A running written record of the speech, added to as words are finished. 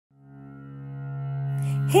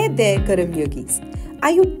Hey there, Karamyogis.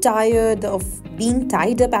 Are you tired of being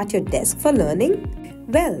tied up at your desk for learning?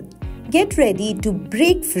 Well, get ready to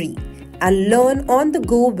break free and learn on the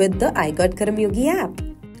go with the iGOT Karmayogi app.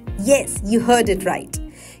 Yes, you heard it right.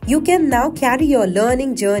 You can now carry your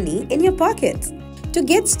learning journey in your pockets. To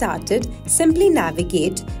get started, simply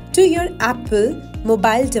navigate to your Apple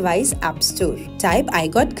mobile device app store. Type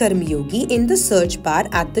iGOT Karmayogi in the search bar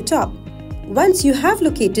at the top. Once you have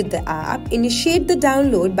located the app, initiate the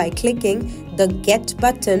download by clicking the Get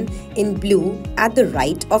button in blue at the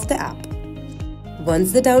right of the app.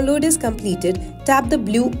 Once the download is completed, tap the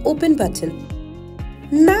blue Open button.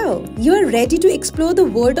 Now, you are ready to explore the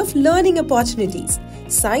world of learning opportunities.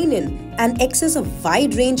 Sign in and access a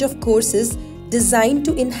wide range of courses designed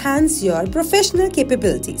to enhance your professional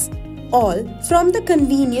capabilities, all from the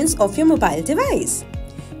convenience of your mobile device.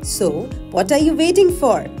 So, what are you waiting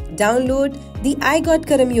for? Download the iGOT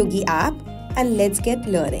Karmayogi app and let's get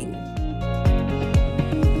learning.